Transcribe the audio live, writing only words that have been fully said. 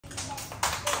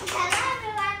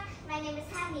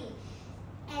Daphne,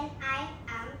 and I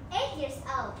am 8 years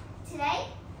old. Today,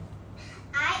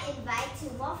 I invite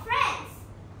 2 more friends.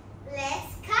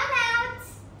 Let's come out!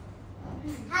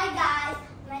 Hi guys,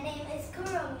 my name is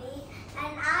Kurumi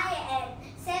and I am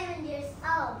 7 years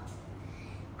old.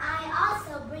 I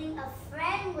also bring a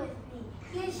friend with me.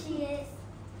 Here she is.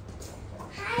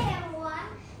 Hi everyone,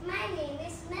 my name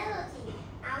is Melody.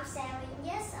 I'm 7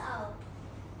 years old.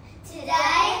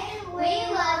 Today,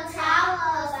 we will talk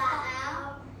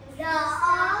about the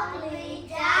ugly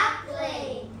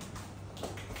duckling.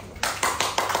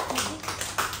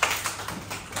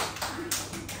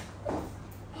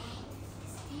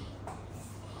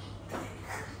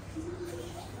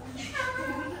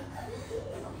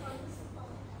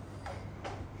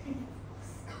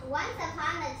 Once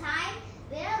upon a time,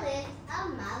 there lived a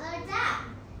mother duck.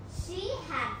 She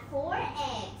had 4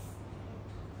 eggs.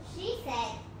 She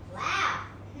said, "Wow,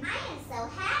 I am so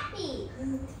happy.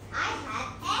 I had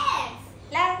eggs."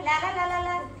 La la la la la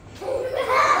la.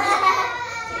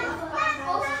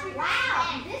 Wow,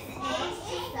 this egg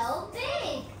is so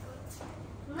big.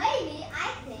 Maybe I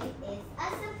think it's a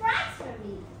surprise for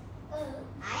me.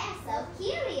 I am so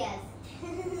curious.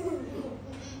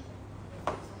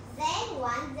 Then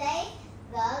one day,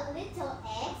 the little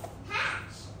eggs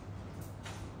hatched.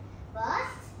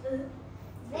 But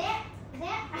there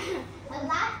are a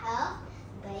lot of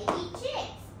baby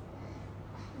chicks.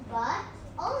 But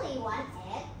only one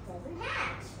egg doesn't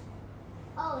hatch.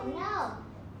 Oh no!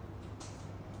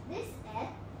 This egg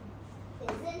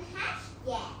isn't hatched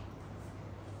yet.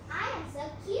 I am so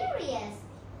curious.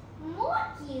 More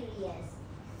curious.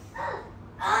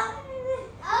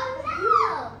 Oh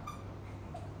no!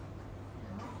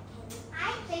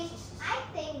 I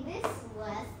think this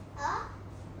was a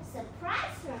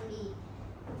surprise for me.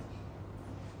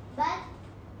 But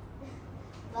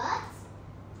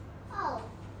oh,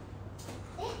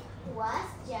 it was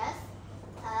just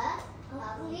a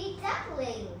ugly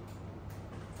duckling.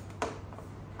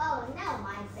 Oh no,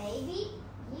 my baby,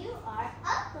 you are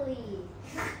ugly.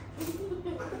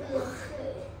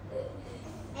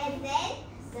 And then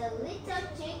the little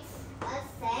chicks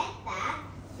said that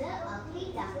the ugly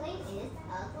duckling is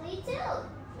ugly too.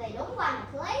 They don't want to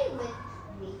play with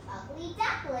the ugly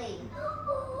duckling.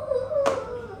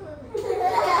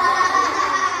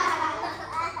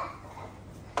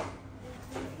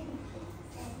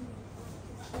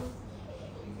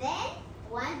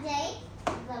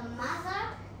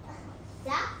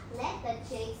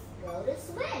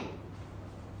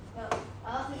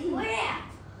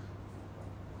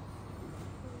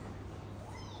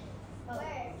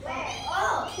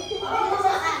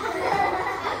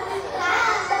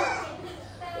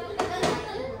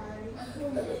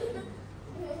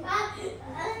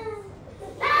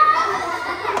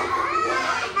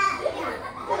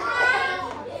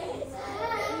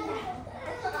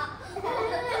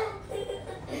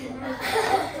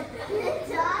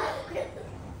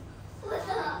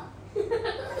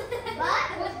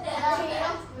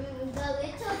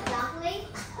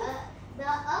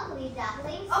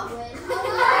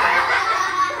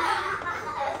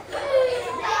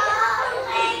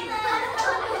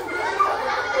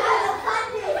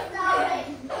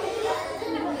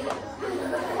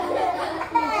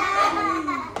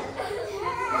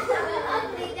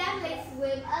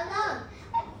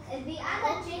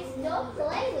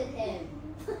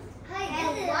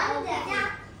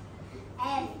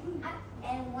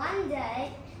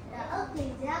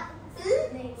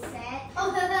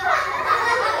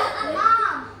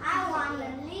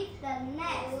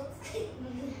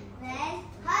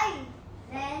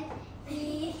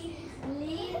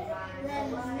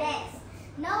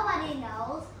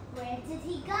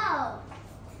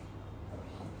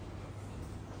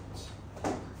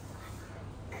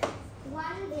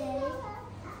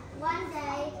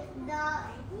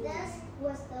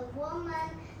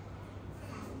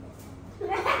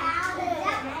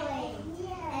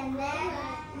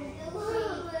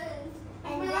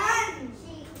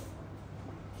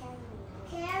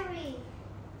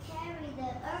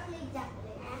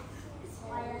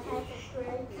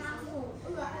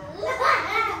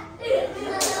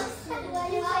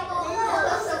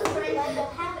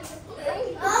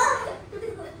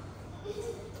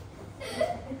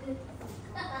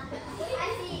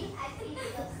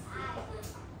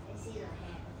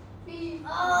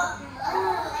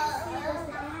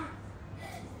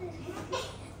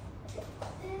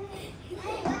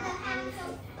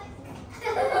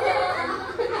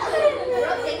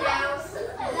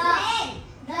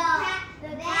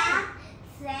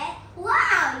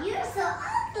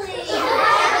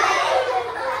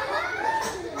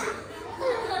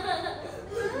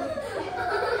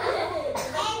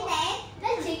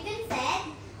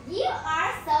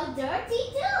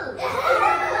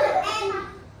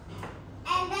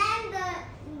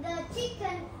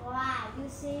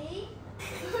 see?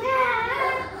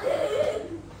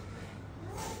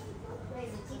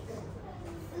 Where's the chicken?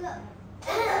 Look.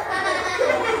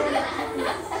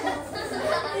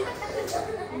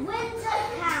 Winter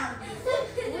comes.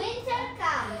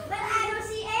 But I don't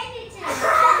see anything.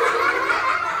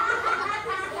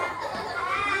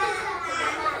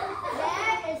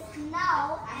 There is snow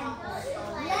and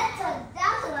little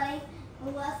duckling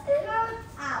was curled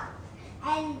up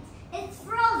and it's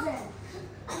frozen.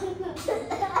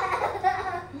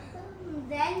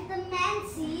 Then the man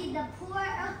sees the poor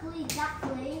ugly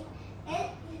duckling.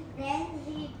 Then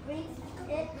he brings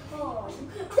it home.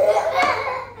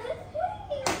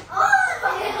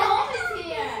 Home is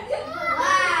here.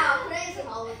 Wow, praise the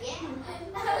Lord again.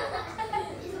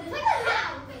 It's a wicked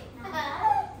house.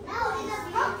 No, it's a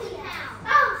broken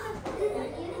house.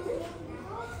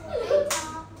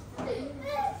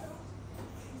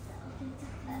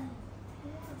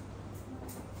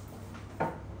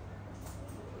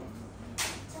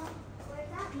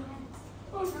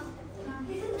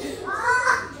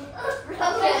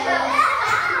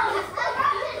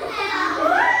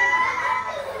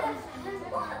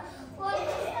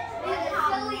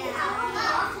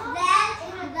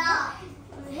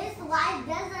 His wife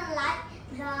doesn't like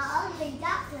the ugly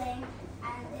duckling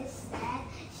and it said,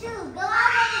 "Shoo, go out of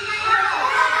my house."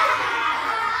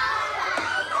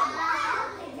 The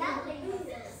ugly duckling was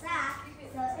sad,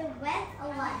 so it went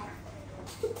away.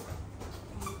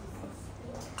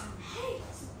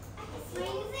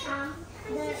 Spring comes,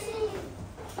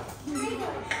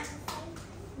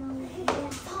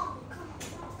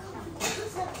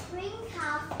 spring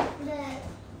comes,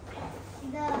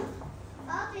 the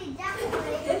ugly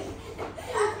duckling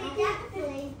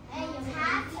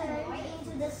had turned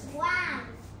into the swan,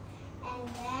 and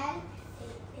then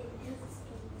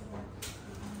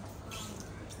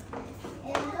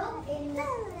it looked in the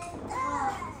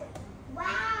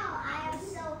wow! I am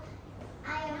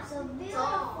so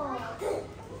beautiful.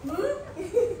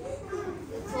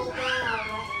 It's all gone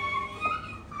already.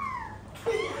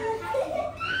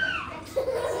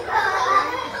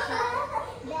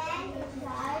 Then it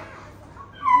died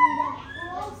in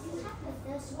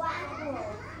the swan pool,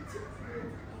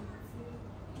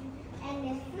 and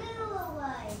it flew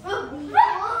away.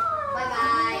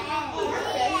 Bye-bye.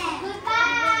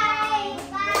 Goodbye.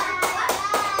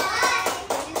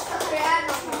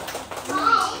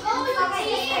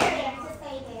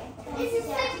 This is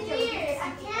 6 years. I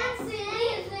can't see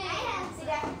anything.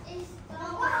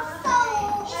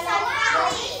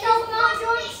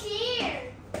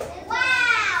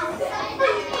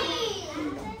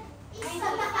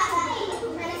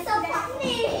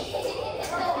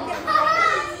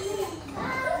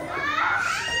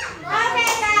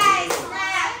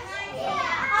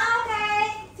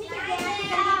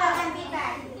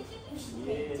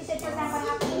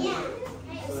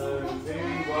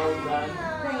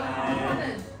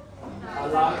 I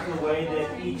like the way that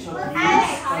each of you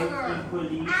spoke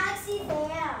equally. Alex is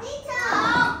there.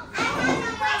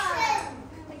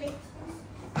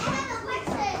 I have a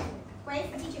question. Wait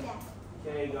for teacher then.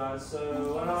 Okay guys, so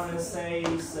what I want to say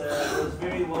is it was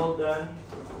very well done,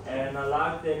 and I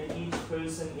like that each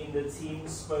person in the team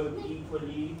spoke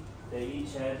equally. They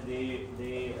each had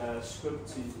their script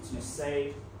to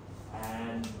say,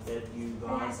 and that you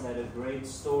guys had a great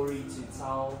story to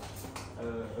tell,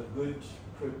 a good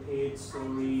prepared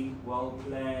story, well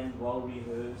planned, well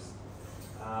rehearsed.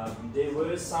 There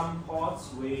were some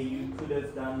parts where you could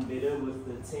have done better with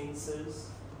the tenses.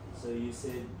 So you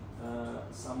said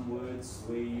some words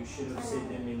where you should have said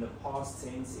them in the past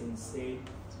tense instead,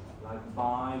 like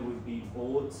buy would be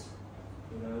bought,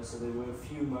 you know, so there were a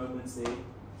few moments there,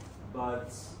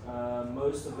 but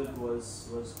most of it was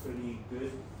pretty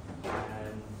good.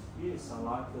 And yes, I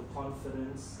like the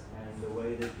confidence and the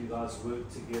way that you guys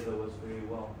worked together was very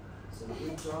well. So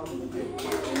good job.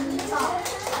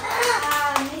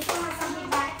 Nisha has something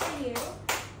back to you.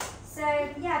 So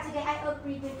yeah, today I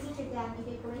agree with teacher Dan. You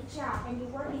did a great job, and you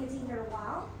worked in the team very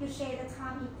well. You share the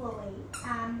time equally,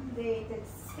 the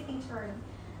speaking turn.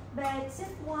 But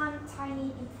just one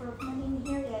tiny improvement in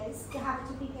here is you have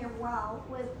to prepare well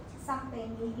with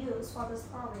something you use for the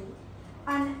story.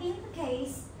 And in the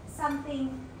case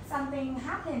something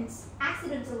happens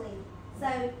accidentally, so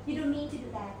you don't need to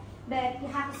do that. But you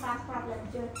have to solve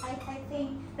problems. I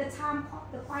think the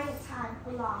quiet time a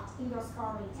lot in your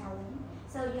storytelling.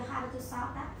 So you have to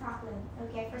solve that problem.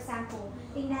 Okay, for example,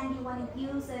 in then you want to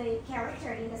use a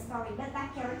character in the story, but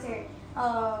that character,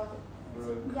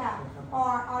 yeah,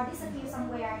 or disappear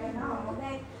somewhere. I don't know.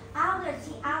 But other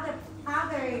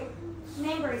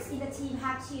members in the team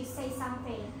have to say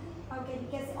something. Okay,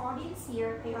 because the audience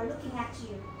here, they are looking at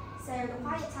you. So the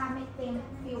quiet time makes them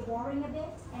feel boring a bit,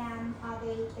 and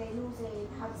they lose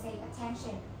how to say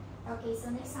attention. Okay, so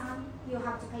next time you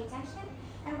have to pay attention.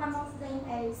 And one more thing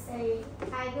is,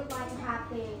 I would like to have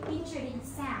the interesting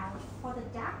sound for the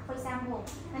duck. For example,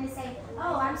 when they say,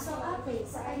 "Oh, I'm so ugly,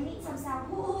 so I need some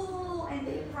sound," "Ooh," and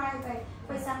they cry.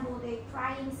 For example, the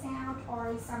crying sound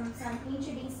or some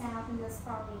interesting sound in the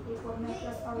story. It will make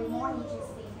the story more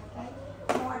interesting. Okay,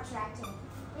 more attractive.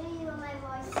 Do you hear my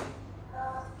voice?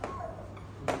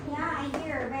 Yeah, I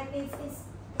hear, but it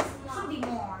should be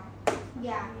more.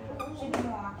 Yeah, should be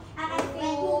more. And I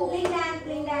think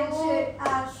Lindan should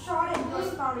shorten your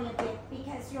story a bit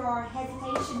because your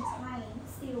hesitation time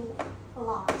is still a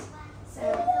lot. So,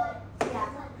 yeah.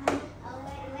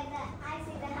 When I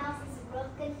see the house is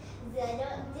broken, the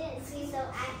door didn't see, so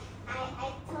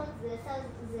I told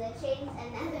the change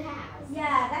another house.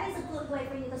 Yeah, that is a good way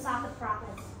for you to solve the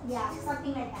problem. Yeah,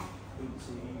 something like that.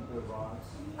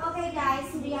 Okay,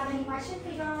 guys, do you have any questions for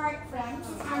your friends?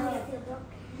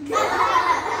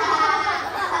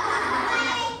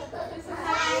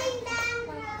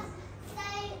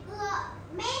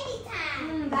 Many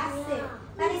times. That's it.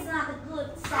 That is not a good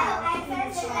I sound. said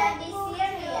to her, be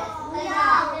serious.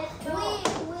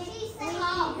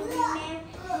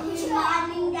 We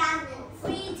running down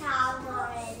 3 times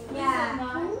already.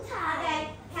 Yeah. Okay,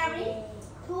 Carrie.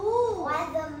 Why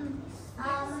the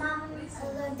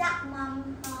duck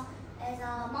mom is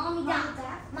a mommy duck.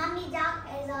 Mommy duck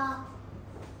is a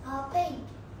pink.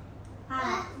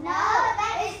 No,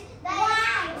 that is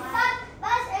Why?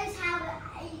 But it's have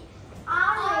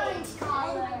orange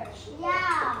color.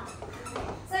 Yeah.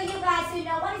 So you guys, you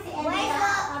know what is the ending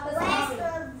of the story?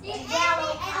 The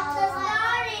ending of the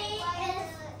story is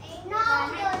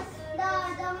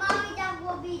the mommy duck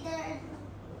will be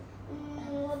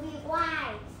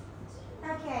white.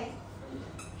 Okay.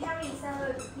 Harry, so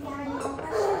you have any more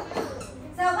questions?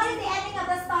 So what is the ending of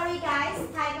the story, guys?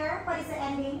 Tiger, what is the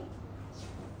ending?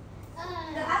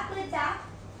 The ugly duck.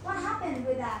 What happened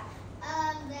with that?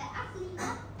 the ugly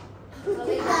duck.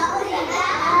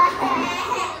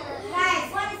 Guys,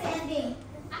 what is the ending?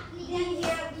 Did you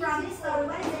hear from this story?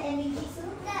 What is the ending, Jisoo?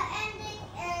 The ending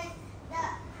is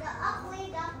the ugly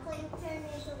duckling turned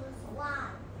into the swan,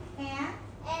 And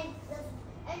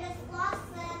and the swan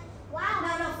said, "Wow."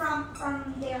 no, from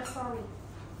their story.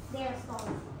 Their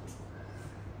story.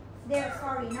 Their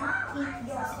story, not in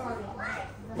your story.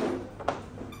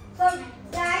 So,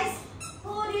 guys,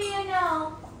 who do you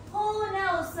know? Who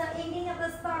knows the ending of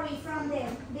the story from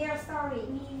them? Their story.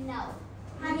 Me know.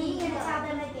 Honey, can you tell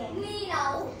them again? Me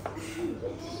know. Me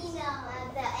know.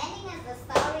 The ending of the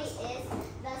story is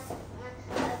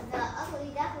the ugly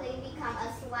duckling become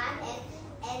a swan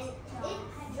and it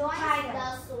joins Tiger. the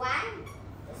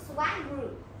swan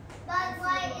group. But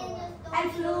why in the story?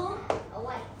 And flew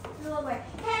Away. away.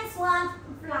 Can swan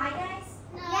fly, guys?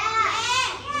 Yeah.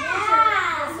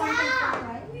 The swan can fly,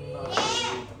 right?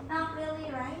 Yeah. Not really,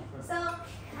 right? So,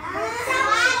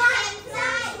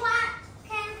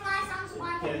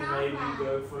 Can maybe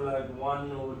go for like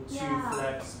 1 or 2 Yeah.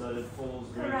 flaps, but it falls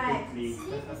very Correct. quickly.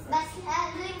 But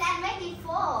doing that make it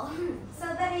fall. so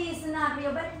that is not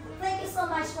real. But thank you so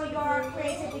much for your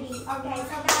creativity. Okay,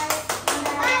 so guys,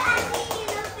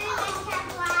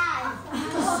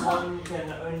 Swan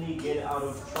can only get out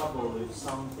of trouble if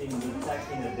something's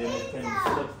attacking it, then it can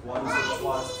flip once or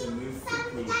twice to move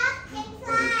quickly.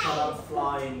 But it cannot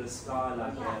fly in the sky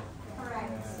like that.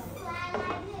 correct.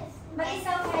 Yeah. But it's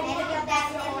okay. You get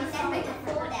back your own Make story. it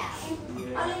fall down.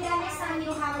 Yeah. Only that next time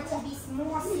you have to be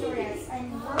more serious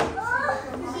and work